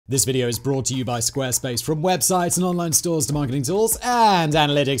This video is brought to you by Squarespace. From websites and online stores to marketing tools and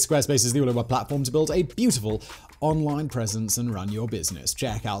analytics, Squarespace is the all-in-one platform to build a beautiful online presence and run your business.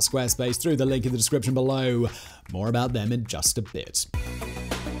 Check out Squarespace through the link in the description below. More about them in just a bit.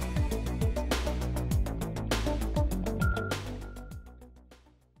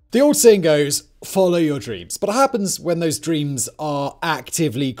 The old saying goes, follow your dreams. But what happens when those dreams are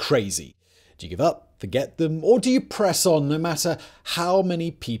actively crazy? Do you give up? Forget them, or do you press on no matter how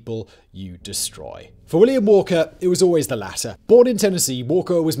many people you destroy? For William Walker, it was always the latter. Born in Tennessee,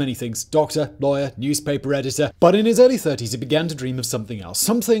 Walker was many things: doctor, lawyer, newspaper editor. But in his early 30s, he began to dream of something else,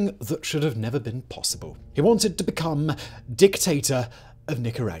 something that should have never been possible. He wanted to become dictator of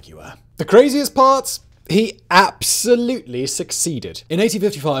Nicaragua. The craziest parts? He absolutely succeeded. In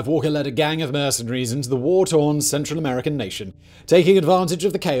 1855, Walker led a gang of mercenaries into the war-torn Central American nation. Taking advantage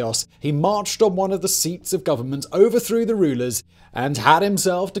of the chaos, he marched on one of the seats of government, overthrew the rulers, and had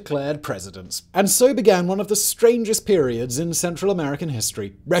himself declared president. And so began one of the strangest periods in Central American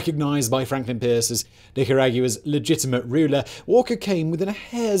history. Recognized by Franklin Pierce as Nicaragua's legitimate ruler, Walker came within a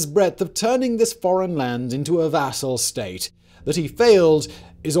hair's breadth of turning this foreign land into a vassal state. That he failed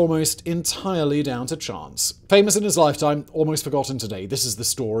is almost entirely down to chance. Famous in his lifetime, almost forgotten today, this is the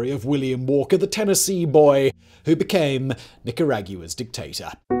story of William Walker, the Tennessee boy who became Nicaragua's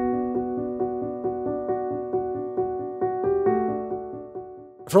dictator.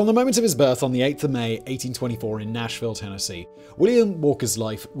 From the moment of his birth on the 8th of May, 1824 in Nashville, Tennessee, William Walker's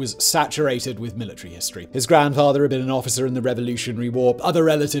life was saturated with military history. His grandfather had been an officer in the Revolutionary War. Other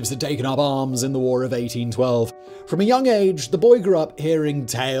relatives had taken up arms in the War of 1812. From a young age, the boy grew up hearing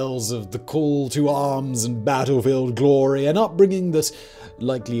tales of the call to arms and battlefield glory, an upbringing that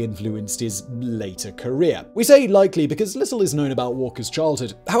likely influenced his later career. We say likely because little is known about Walker's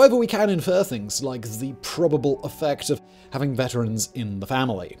childhood. However, we can infer things like the probable effect of having veterans in the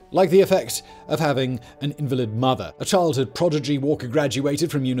family. Like the effect of having an invalid mother. A childhood prodigy, Walker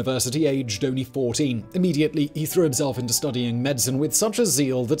graduated from university aged only 14. Immediately, he threw himself into studying medicine with such a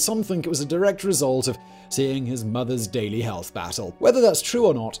zeal that some think it was a direct result of seeing his mother's daily health battle. Whether that's true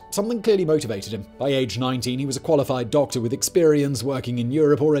or not, something clearly motivated him. By age 19, he was a qualified doctor with experience working in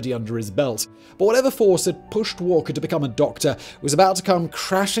Europe already under his belt. But whatever force had pushed Walker to become a doctor was about to come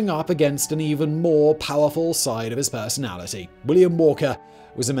crashing up against an even more powerful side of his personality. William Walker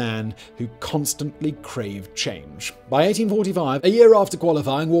was a man who constantly craved change. By 1845, a year after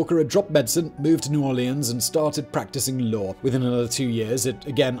qualifying, Walker had dropped medicine, moved to New Orleans, and started practicing law. Within another 2 years, it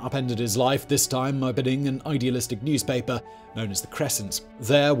again upended his life, this time opening an idealistic newspaper known as the Crescent.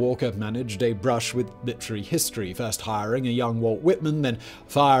 There, Walker managed a brush with literary history, first hiring a young Walt Whitman, then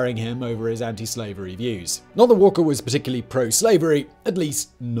firing him over his anti-slavery views. Not that Walker was particularly pro-slavery, at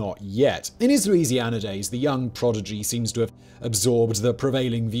least not yet. In his Louisiana days, the young prodigy seems to have absorbed the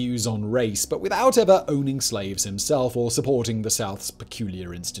prevailing views on race, but without ever owning slaves himself or supporting the South's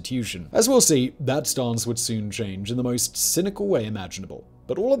peculiar institution. As we'll see, that stance would soon change in the most cynical way imaginable.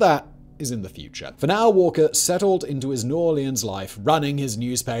 But all of that is in the future. For now, Walker settled into his New Orleans life, running his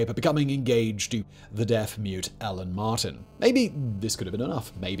newspaper, becoming engaged to the deaf-mute Ellen Martin. Maybe this could have been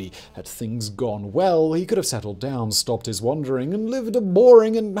enough. Maybe, had things gone well, he could have settled down, stopped his wandering, and lived a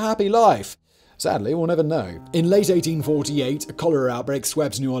boring and happy life. Sadly, we'll never know. In late 1848, a cholera outbreak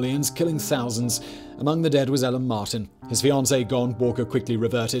swept New Orleans, killing thousands. Among the dead was Ellen Martin. His fiancée gone, Walker quickly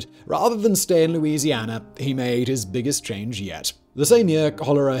reverted. Rather than stay in Louisiana, he made his biggest change yet. The same year,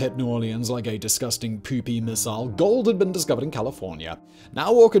 cholera hit New Orleans like a disgusting poopy missile. Gold had been discovered in California.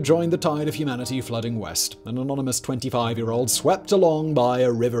 Now Walker joined the tide of humanity flooding west. An anonymous 25-year-old swept along by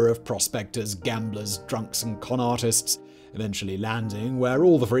a river of prospectors, gamblers, drunks, and con artists, eventually landing where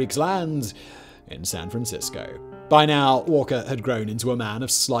all the freaks land, in San Francisco. By now, Walker had grown into a man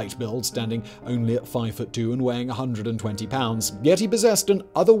of slight build, standing only at 5'2" and weighing 120 pounds, yet he possessed an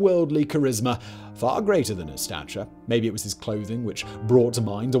otherworldly charisma far greater than his stature. Maybe it was his clothing, which brought to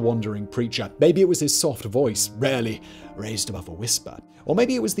mind a wandering preacher. Maybe it was his soft voice, rarely raised above a whisper. Or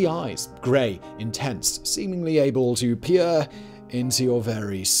maybe it was the eyes, grey, intense, seemingly able to peer into your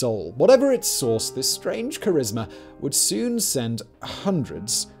very soul. Whatever its source, this strange charisma would soon send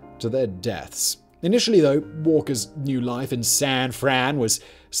hundreds to their deaths. Initially, though, Walker's new life in San Fran was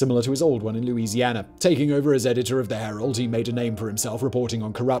similar to his old one in Louisiana. Taking over as editor of the Herald, he made a name for himself reporting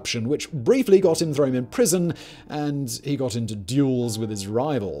on corruption, which briefly got him thrown in prison, and he got into duels with his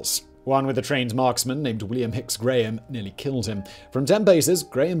rivals. One with a trained marksman named William Hicks Graham nearly killed him. From 10 paces,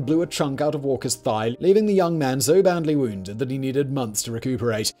 Graham blew a chunk out of Walker's thigh, leaving the young man so badly wounded that he needed months to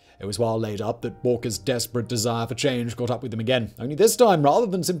recuperate. It was while laid up that Walker's desperate desire for change caught up with him again. Only this time, rather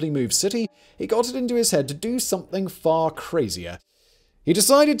than simply move city, he got it into his head to do something far crazier. He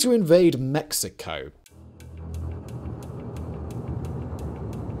decided to invade Mexico.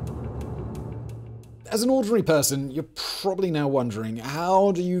 As an ordinary person, you're probably now wondering,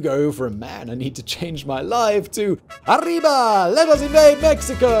 how do you go from, man, I need to change my life, to, arriba, let us invade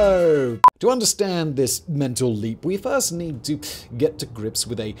Mexico? To understand this mental leap, we first need to get to grips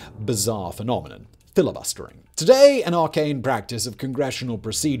with a bizarre phenomenon: filibustering. Today, an arcane practice of congressional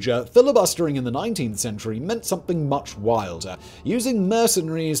procedure, filibustering in the 19th century meant something much wilder: using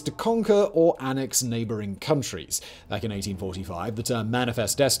mercenaries to conquer or annex neighboring countries. Back in 1845, the term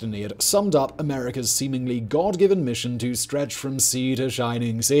manifest destiny had summed up America's seemingly God-given mission to stretch from sea to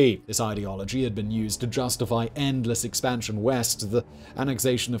shining sea. This ideology had been used to justify endless expansion west, the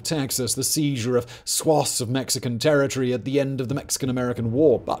annexation of Texas, the seizure of swaths of Mexican territory at the end of the Mexican-American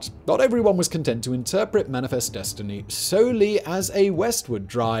War. But not everyone was content to interpret manifest destiny solely as a westward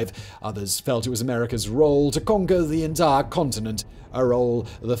drive. Others felt it was America's role to conquer the entire continent, a role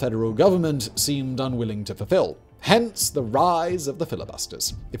the federal government seemed unwilling to fulfill. Hence the rise of the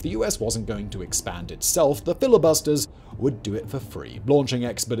filibusters. If the US wasn't going to expand itself, the filibusters would do it for free, launching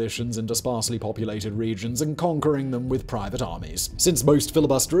expeditions into sparsely populated regions and conquering them with private armies. Since most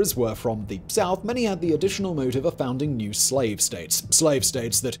filibusterers were from the South, many had the additional motive of founding new slave states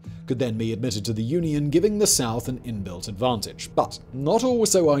that could then be admitted to the Union, giving the South an inbuilt advantage. But not all were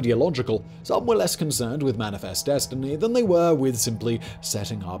so ideological. Some were less concerned with manifest destiny than they were with simply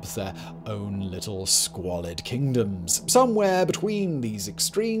setting up their own little squalid kingdoms. Somewhere between these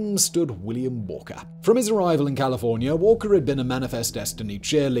extremes stood William Walker. From his arrival in California, Walker had been a manifest destiny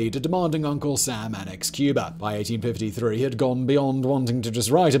cheerleader demanding Uncle Sam annex Cuba. By 1853, he had gone beyond wanting to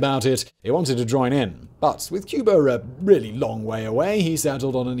just write about it. He wanted to join in. But with Cuba a really long way away, he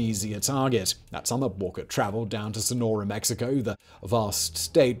settled on an easier target. That summer, Walker traveled down to Sonora, Mexico, the vast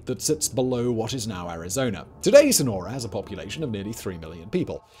state that sits below what is now Arizona. Today, Sonora has a population of nearly 3 million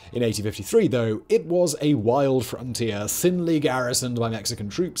people. In 1853, though, it was a wild frontier, thinly garrisoned by Mexican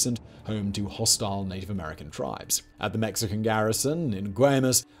troops and home to hostile Native American tribes. At the Mexican garrison in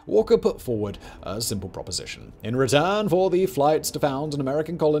Guaymas, Walker put forward a simple proposition. In return for the flights to found an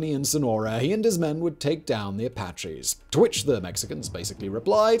American colony in Sonora, he and his men would take down the Apaches. To which the Mexicans basically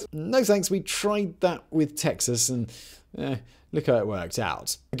replied, "No thanks, we tried that with Texas and look how it worked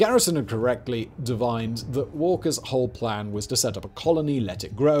out." The garrison had correctly divined that Walker's whole plan was to set up a colony, let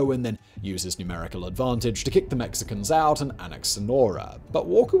it grow, and then use his numerical advantage to kick the Mexicans out and annex Sonora. But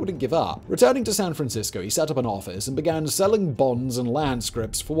Walker wouldn't give up. Returning to San Francisco, he set up an office and began selling bonds and land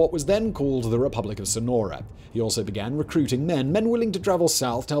scrips for what was then called the Republic of Sonora. He also began recruiting men willing to travel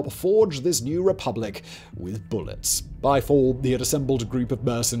south to help forge this new republic with bullets. By fall, he had assembled a group of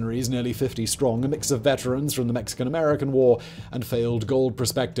mercenaries, nearly 50 strong, a mix of veterans from the Mexican-American War and failed gold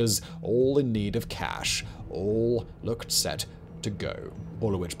prospectors, all in need of cash. All looked set to go.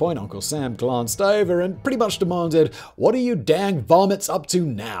 All at which point Uncle Sam glanced over and pretty much demanded, "What are you dang varmints up to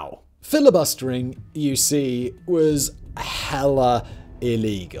now?" Filibustering, you see, was hella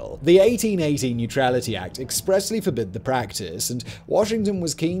illegal. The 1880 Neutrality Act expressly forbid the practice, and Washington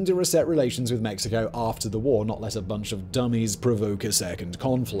was keen to reset relations with Mexico after the war, not let a bunch of dummies provoke a second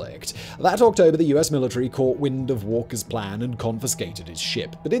conflict. That October, the US military caught wind of Walker's plan and confiscated his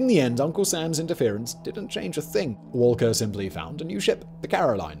ship. But in the end, Uncle Sam's interference didn't change a thing. Walker simply found a new ship, the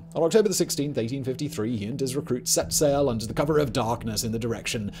Caroline. On October 16, 1853, he and his recruits set sail under the cover of darkness in the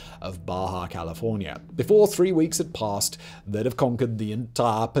direction of Baja California. Before 3 weeks had passed, they'd have conquered the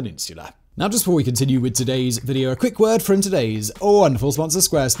entire peninsula. Now, just before we continue with today's video, a quick word from today's wonderful sponsor,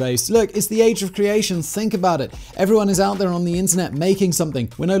 Squarespace. Look, it's the age of creation. Think about it. Everyone is out there on the internet making something.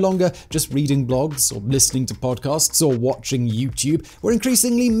 We're no longer just reading blogs or listening to podcasts or watching YouTube. We're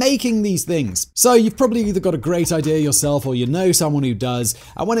increasingly making these things. So you've probably either got a great idea yourself or you know someone who does.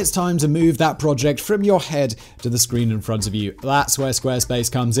 And when it's time to move that project from your head to the screen in front of you, that's where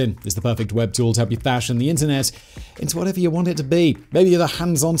Squarespace comes in. It's the perfect web tool to help you fashion the internet into whatever you want it to be. Maybe you're the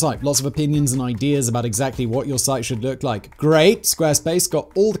hands-on type, lots of opinions and ideas about exactly what your site should look like. Great! Squarespace got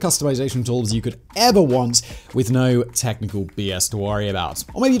all the customization tools you could ever want with no technical BS to worry about.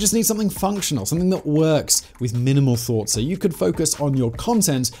 Or maybe you just need something functional, something that works with minimal thought so you could focus on your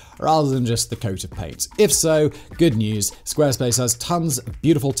content rather than just the coat of paint. If so, good news, Squarespace has tons of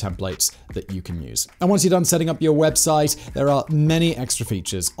beautiful templates that you can use. And once you're done setting up your website, there are many extra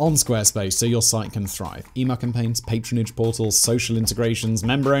features on Squarespace so your site can thrive. Email campaigns, patronage portals, social integrations,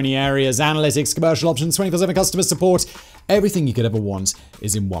 member-only areas, analytics, commercial options, 24/7 customer support. Everything you could ever want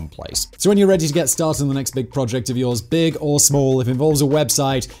is in one place. So when you're ready to get started on the next big project of yours, big or small, if it involves a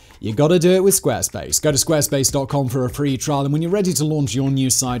website, You gotta do it with Squarespace. Go to squarespace.com for a free trial, and when you're ready to launch your new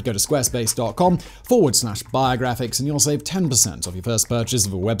site, go to squarespace.com/Biographics and you'll save 10% off your first purchase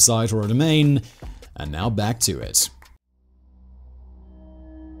of a website or a domain. And now back to it.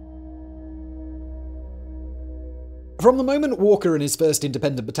 From the moment Walker and his 1st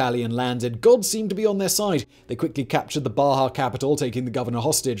Independent Battalion landed, God seemed to be on their side. They quickly captured the Baja capital, taking the governor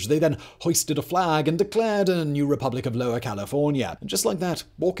hostage. They then hoisted a flag and declared a new Republic of Lower California. And just like that,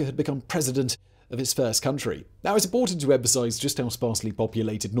 Walker had become president of his first country. Now, it's important to emphasize just how sparsely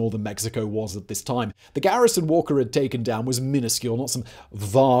populated northern Mexico was at this time. The garrison Walker had taken down was minuscule, not some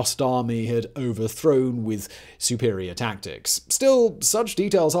vast army he had overthrown with superior tactics. Still, such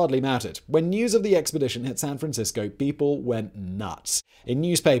details hardly mattered. When news of the expedition hit San Francisco, people went nuts. In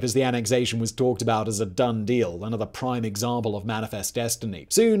newspapers, the annexation was talked about as a done deal, another prime example of manifest destiny.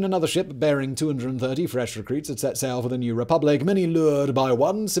 Soon, another ship bearing 230 fresh recruits had set sail for the new republic, many lured by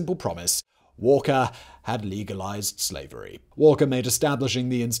one simple promise: Walker had legalized slavery. Walker made establishing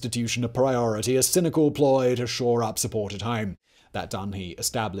the institution a priority, a cynical ploy to shore up support at home. That done, he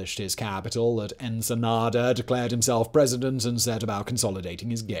established his capital at Ensenada, declared himself president, and set about consolidating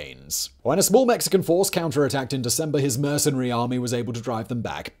his gains. When a small Mexican force counterattacked in December, his mercenary army was able to drive them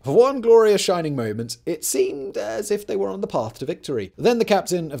back. For one glorious shining moment, it seemed as if they were on the path to victory. Then the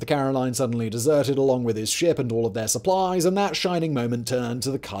captain of the Caroline suddenly deserted along with his ship and all of their supplies, and that shining moment turned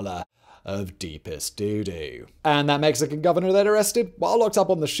to the color of deepest doo-doo. And that Mexican governor they'd arrested, while locked up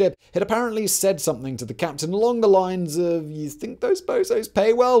on the ship, had apparently said something to the captain along the lines of, "You think those bozos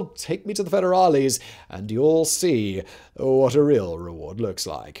pay well? Take me to the federales, and you'll see what a real reward looks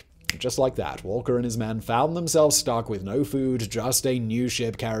like." Just like that, Walker and his men found themselves stuck with no food, just a new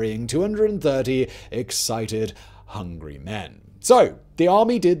ship carrying 230 excited, hungry men. So, the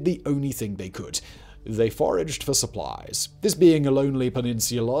army did the only thing they could. They foraged for supplies. This being a lonely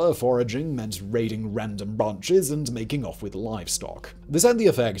peninsula, foraging meant raiding random ranches and making off with livestock. This had the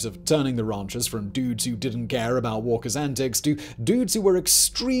effect of turning the ranchers from dudes who didn't care about Walker's antics to dudes who were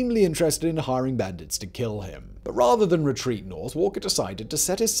extremely interested in hiring bandits to kill him. But rather than retreat north, Walker decided to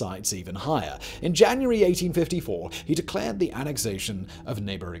set his sights even higher. In January 1854, he declared the annexation of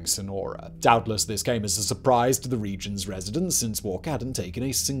neighboring Sonora. Doubtless this came as a surprise to the region's residents, since Walker hadn't taken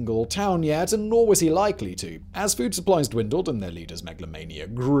a single town yet, and nor was he likely to. As food supplies dwindled and their leader's megalomania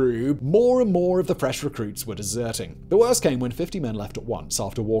grew, more and more of the fresh recruits were deserting. The worst came when 50 men left at once,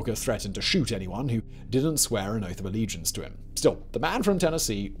 after Walker threatened to shoot anyone who didn't swear an oath of allegiance to him. Still, the man from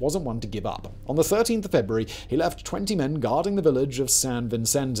Tennessee wasn't one to give up. On the 13th of February, he left 20 men guarding the village of San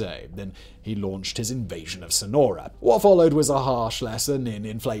Vicente. Then he launched his invasion of Sonora. What followed was a harsh lesson in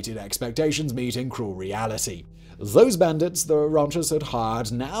inflated expectations meeting cruel reality. Those bandits the ranchers had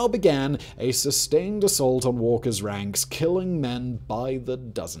hired now began a sustained assault on Walker's ranks, killing men by the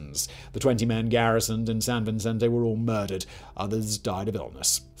dozens. The 20 men garrisoned in San Vicente were all murdered. Others died of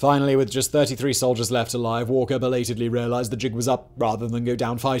illness. Finally, with just 33 soldiers left alive, Walker belatedly realized the jig was up. Rather than go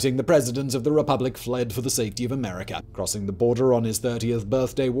down fighting, the president of the republic fled for the safety of America. Crossing the border on his 30th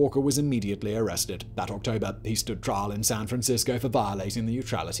birthday, Walker was immediately arrested. That October, he stood trial in San Francisco for violating the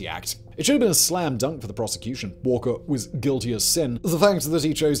Neutrality Act. It should have been a slam dunk for the prosecution. Walker was guilty as sin. The fact that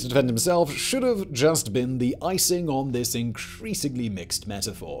he chose to defend himself should have just been the icing on this increasingly mixed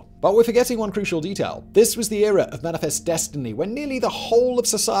metaphor. But we're forgetting one crucial detail. This was the era of manifest destiny, when nearly the whole of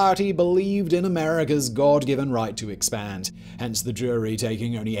society believed in America's God-given right to expand. Hence the jury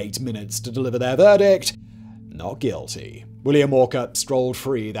taking only 8 minutes to deliver their verdict: not guilty. William Walker strolled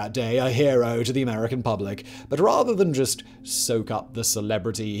free that day, a hero to the American public. But rather than just soak up the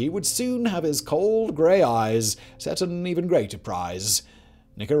celebrity, he would soon have his cold grey eyes set an even greater prize: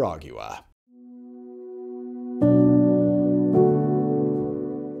 Nicaragua.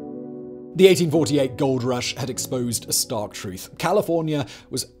 The 1848 gold rush had exposed a stark truth. California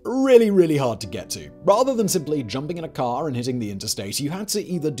was really hard to get to. Rather than simply jumping in a car and hitting the interstate, you had to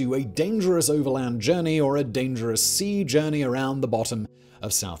either do a dangerous overland journey or a dangerous sea journey around the bottom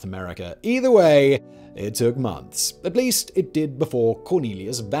of South America. Either way, it took months. At least it did before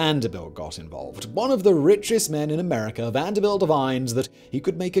Cornelius Vanderbilt got involved. One of the richest men in America, Vanderbilt divined that he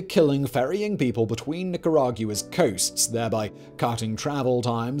could make a killing ferrying people between Nicaragua's coasts, thereby cutting travel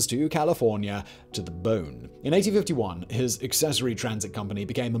times to California to the bone. In 1851, his accessory transit company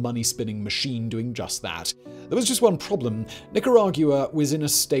became a money-spinning machine doing just that. There was just one problem. Nicaragua was in a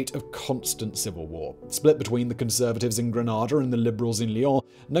state of constant civil war. Split between the conservatives in Granada and the liberals in Leon,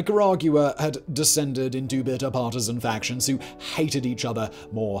 Nicaragua had descended divided into bitter partisan factions who hated each other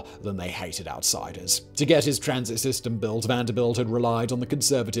more than they hated outsiders. To get his transit system built, Vanderbilt had relied on the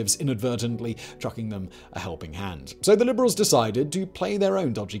Conservatives, inadvertently chucking them a helping hand. So the Liberals decided to play their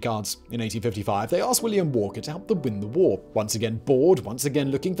own dodgy cards. In 1855, they asked William Walker to help them win the war. Once again bored, once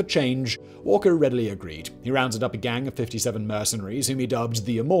again looking for change, Walker readily agreed. He rounded up a gang of 57 mercenaries whom he dubbed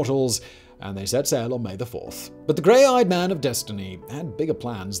the Immortals, and they set sail on May the 4th. But the grey-eyed man of destiny had bigger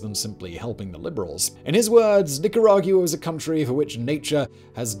plans than simply helping the Liberals. In his words, Nicaragua was a country for which nature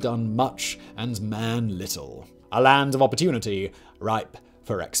has done much and man little. A land of opportunity, ripe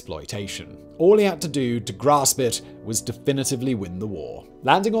for exploitation. All he had to do to grasp it was definitively win the war.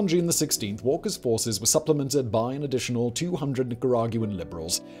 Landing on June the 16th, Walker's forces were supplemented by an additional 200 Nicaraguan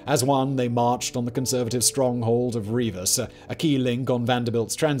liberals. As one, they marched on the conservative stronghold of Rivas, a key link on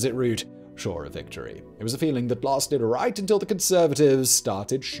Vanderbilt's transit route, sure of victory. It was a feeling that lasted right until the conservatives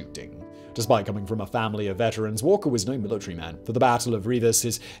started shooting. Despite coming from a family of veterans, Walker was no military man. For the Battle of Rivas,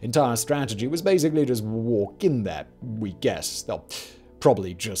 his entire strategy was basically just walk in there. We guess they'll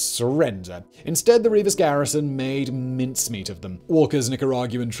probably just surrender. Instead, the Rivas garrison made mincemeat of them. Walker's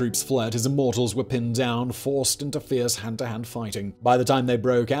Nicaraguan troops fled, his Immortals were pinned down, forced into fierce hand-to-hand fighting. By the time they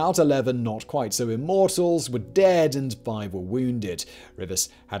broke out, 11 not quite so Immortals were dead and 5 were wounded. Rivas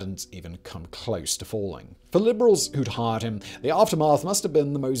hadn't even come close to falling. For liberals who'd hired him, the aftermath must have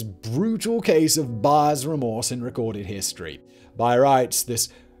been the most brutal case of buyer's remorse in recorded history. By rights, this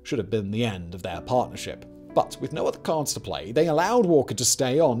should have been the end of their partnership. But with no other cards to play, they allowed Walker to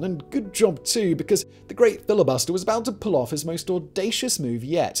stay on, and good job too, because the great filibuster was about to pull off his most audacious move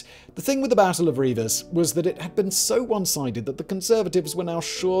yet. The thing with the Battle of Rivas was that it had been so one-sided that the Conservatives were now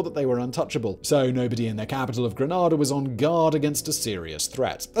sure that they were untouchable, so nobody in their capital of Granada was on guard against a serious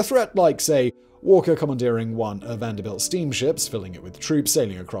threat. A threat like, say, Walker commandeering one of Vanderbilt's steamships, filling it with troops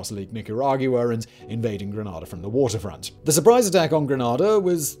sailing across Lake Nicaragua and invading Granada from the waterfront. The surprise attack on Granada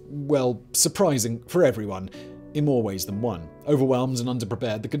was, well, surprising for everyone, in more ways than one. Overwhelmed and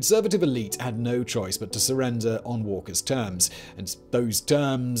underprepared, the conservative elite had no choice but to surrender on Walker's terms, and those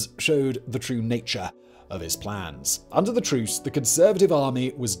terms showed the true nature of his plans. Under the truce, the Conservative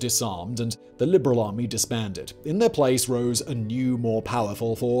army was disarmed and the Liberal army disbanded. In their place rose a new, more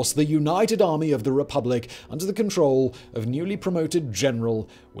powerful force, the United Army of the Republic, under the control of newly promoted General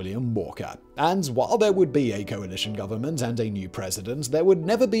William Walker. And while there would be a coalition government and a new president, there would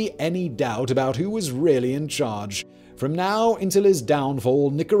never be any doubt about who was really in charge. From now until his downfall,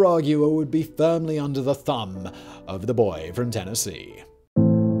 Nicaragua would be firmly under the thumb of the boy from Tennessee.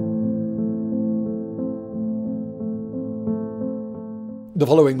 The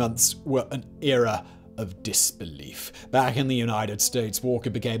following months were an era of disbelief. Back in the United States,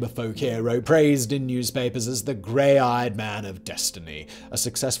 Walker became a folk hero, praised in newspapers as the grey-eyed man of destiny. A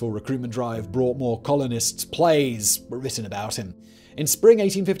successful recruitment drive brought more colonists. Plays were written about him. In spring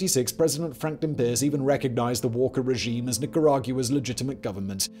 1856, President Franklin Pierce even recognized the Walker regime as Nicaragua's legitimate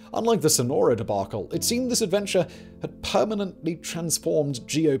government. Unlike the Sonora debacle, it seemed this adventure had permanently transformed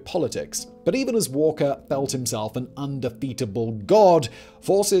geopolitics. But even as Walker felt himself an undefeatable god,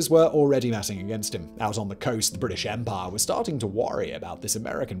 forces were already massing against him. Out on the coast, the British Empire was starting to worry about this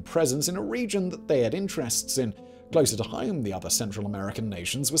American presence in a region that they had interests in. Closer to home, the other Central American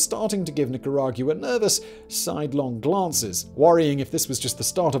nations were starting to give Nicaragua nervous, sidelong glances, worrying if this was just the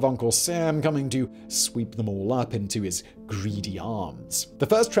start of Uncle Sam coming to sweep them all up into his greedy arms. The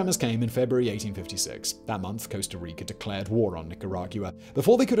first tremors came in February 1856. That month, Costa Rica declared war on Nicaragua.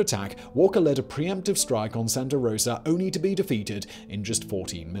 Before they could attack, Walker led a preemptive strike on Santa Rosa, only to be defeated in just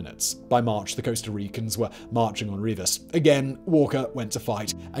 14 minutes. By March, the Costa Ricans were marching on Rivas. Again, Walker went to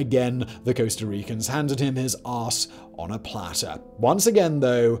fight. Again, the Costa Ricans handed him his arse on a platter. Once again,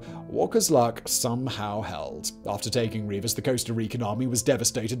 though, Walker's luck somehow held. After taking Rivas, the Costa Rican army was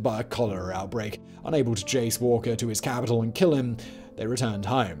devastated by a cholera outbreak. Unable to chase Walker to his capital and kill him, they returned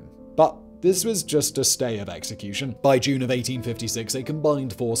home. But this was just a stay of execution. By June of 1856, a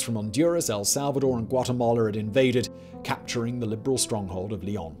combined force from Honduras, El Salvador, and Guatemala had invaded, capturing the liberal stronghold of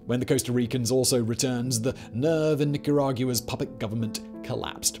Leon. When the Costa Ricans also returned, the nerve in Nicaragua's puppet government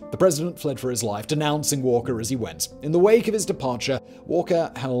collapsed. The president fled for his life, denouncing Walker as he went. In the wake of his departure,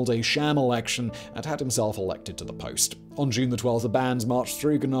 Walker held a sham election and had himself elected to the post. On June the 12th, a band marched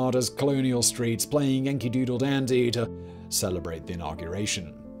through Granada's colonial streets, playing Yankee Doodle Dandy to celebrate the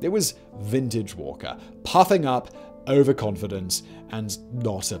inauguration. It was vintage Walker, puffing up, overconfident, and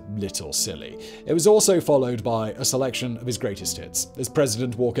not a little silly. It was also followed by a selection of his greatest hits. As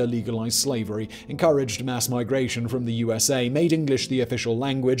President, Walker legalized slavery, encouraged mass migration from the USA, made English the official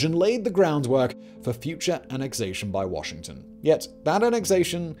language, and laid the groundwork for future annexation by Washington. Yet that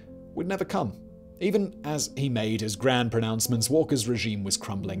annexation would never come. Even as he made his grand pronouncements, Walker's regime was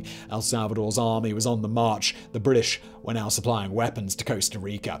crumbling. El Salvador's army was on the march. The British were now supplying weapons to Costa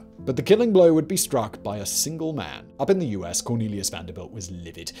Rica. But the killing blow would be struck by a single man. Up in the US, Cornelius Vanderbilt was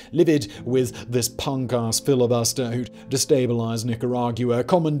livid. Livid with this punk-ass filibuster who'd destabilized Nicaragua,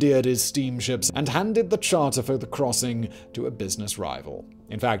 commandeered his steamships, and handed the charter for the crossing to a business rival.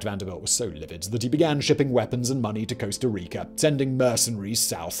 In fact, Vanderbilt was so livid that he began shipping weapons and money to Costa Rica, sending mercenaries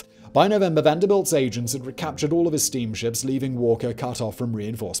south. By November, Vanderbilt's agents had recaptured all of his steamships, leaving Walker cut off from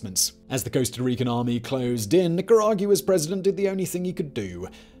reinforcements. As the Costa Rican army closed in, Nicaragua's president did the only thing he could do.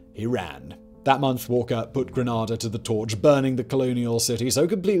 He ran. That month, Walker put Grenada to the torch, burning the colonial city so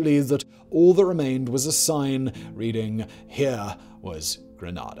completely that all that remained was a sign reading, "Here was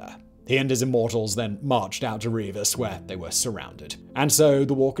Grenada." He and his immortals then marched out to Rivas, where they were surrounded. And so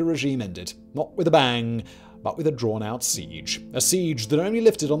the Walker regime ended, not with a bang, but with a drawn-out siege. A siege that only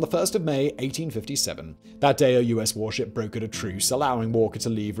lifted on the 1st of May, 1857. That day, a US warship brokered a truce, allowing Walker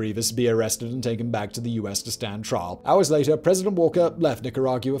to leave Rivas, be arrested, and taken back to the US to stand trial. Hours later, President Walker left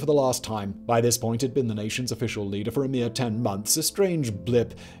Nicaragua for the last time. By this point, he'd been the nation's official leader for a mere 10 months, a strange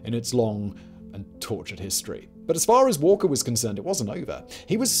blip in its long and tortured history. But as far as Walker was concerned, it wasn't over.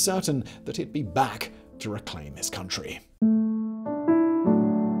 He was certain that he'd be back to reclaim his country.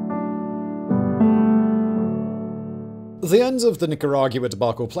 The end of the Nicaragua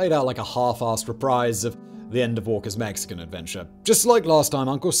debacle played out like a half-assed reprise of the end of Walker's Mexican adventure. Just like last time,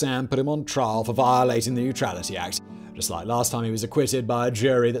 Uncle Sam put him on trial for violating the Neutrality Act. Just like last time, he was acquitted by a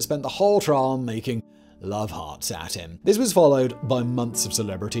jury that spent the whole trial making love hearts at him. This was followed by months of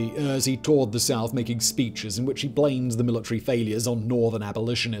celebrity as he toured the South making speeches in which he blamed the military failures on northern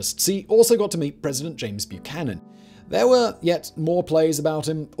abolitionists. He also got to meet President James Buchanan. There were yet more plays about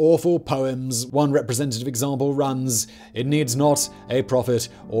him, awful poems. One representative example runs, "It needs not a prophet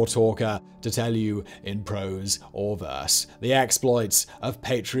or talker to tell you in prose or verse the exploits of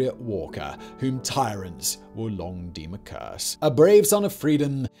Patriot Walker, whom tyrants will long deem a curse. A brave son of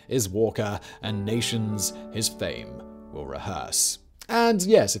freedom is Walker, and nations his fame will rehearse." And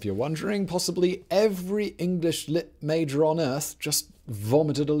yes, if you're wondering, possibly every English lit major on earth just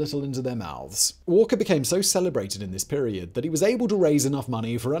vomited a little into their mouths. Walker became so celebrated in this period that he was able to raise enough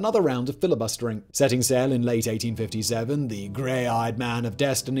money for another round of filibustering. Setting sail in late 1857, the grey-eyed man of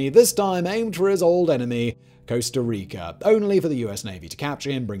destiny this time aimed for his old enemy, Costa Rica, only for the US Navy to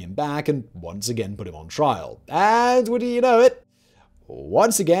capture him, bring him back, and once again put him on trial. And would you know it?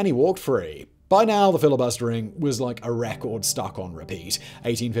 Once again he walked free. By now, the filibustering was like a record stuck on repeat.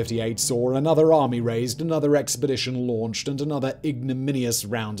 1858 saw another army raised, another expedition launched, and another ignominious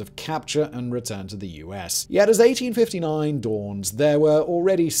round of capture and return to the US. Yet as 1859 dawned, there were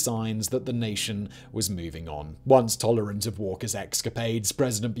already signs that the nation was moving on. Once tolerant of Walker's escapades,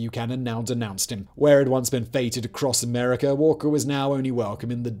 President Buchanan now denounced him. Where it had once been fated to cross America, Walker was now only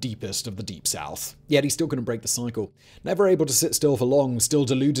welcome in the deepest of the Deep South. Yet he still couldn't break the cycle. Never able to sit still for long, still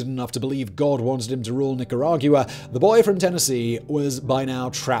deluded enough to believe God wanted him to rule Nicaragua, the boy from Tennessee was by now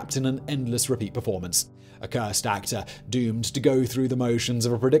trapped in an endless repeat performance. A cursed actor, doomed to go through the motions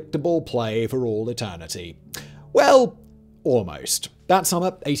of a predictable play for all eternity. Well, almost. That summer,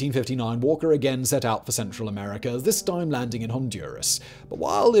 1859, Walker again set out for Central America, this time landing in Honduras. But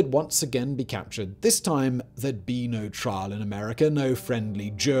while he'd once again be captured, this time there'd be no trial in America, no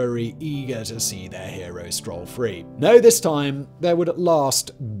friendly jury eager to see their hero stroll free. No, this time there would at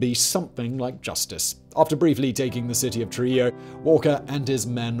last be something like justice. After briefly taking the city of Trujillo, Walker and his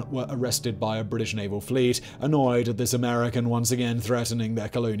men were arrested by a British naval fleet, annoyed at this American once again threatening their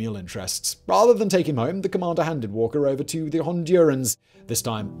colonial interests. Rather than take him home, the commander handed Walker over to the Hondurans. This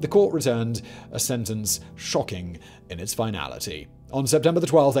time, the court returned a sentence shocking in its finality. On September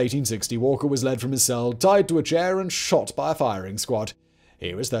 12, 1860, Walker was led from his cell, tied to a chair, and shot by a firing squad.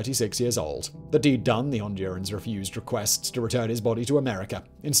 He was 36 years old. The deed done, the Hondurans refused requests to return his body to America.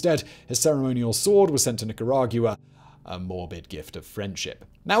 Instead, his ceremonial sword was sent to Nicaragua, a morbid gift of friendship.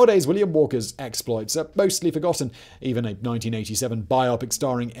 Nowadays, William Walker's exploits are mostly forgotten. Even a 1987 biopic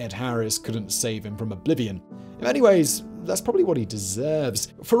starring Ed Harris couldn't save him from oblivion. In many ways, that's probably what he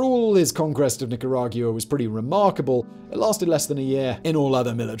deserves. For all his conquest of Nicaragua was pretty remarkable, it lasted less than a year. In all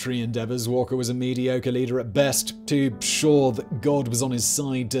other military endeavors, Walker was a mediocre leader at best, too sure that God was on his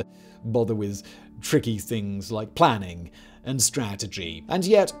side to bother with tricky things like planning and strategy. And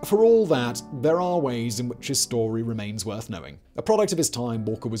yet, for all that, there are ways in which his story remains worth knowing. A product of his time,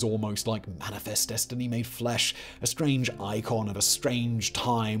 Walker was almost like manifest destiny made flesh, a strange icon of a strange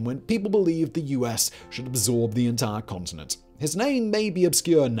time when people believed the US should absorb the entire continent. His name may be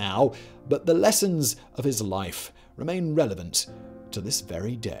obscure now, but the lessons of his life remain relevant to this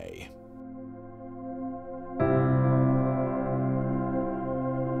very day.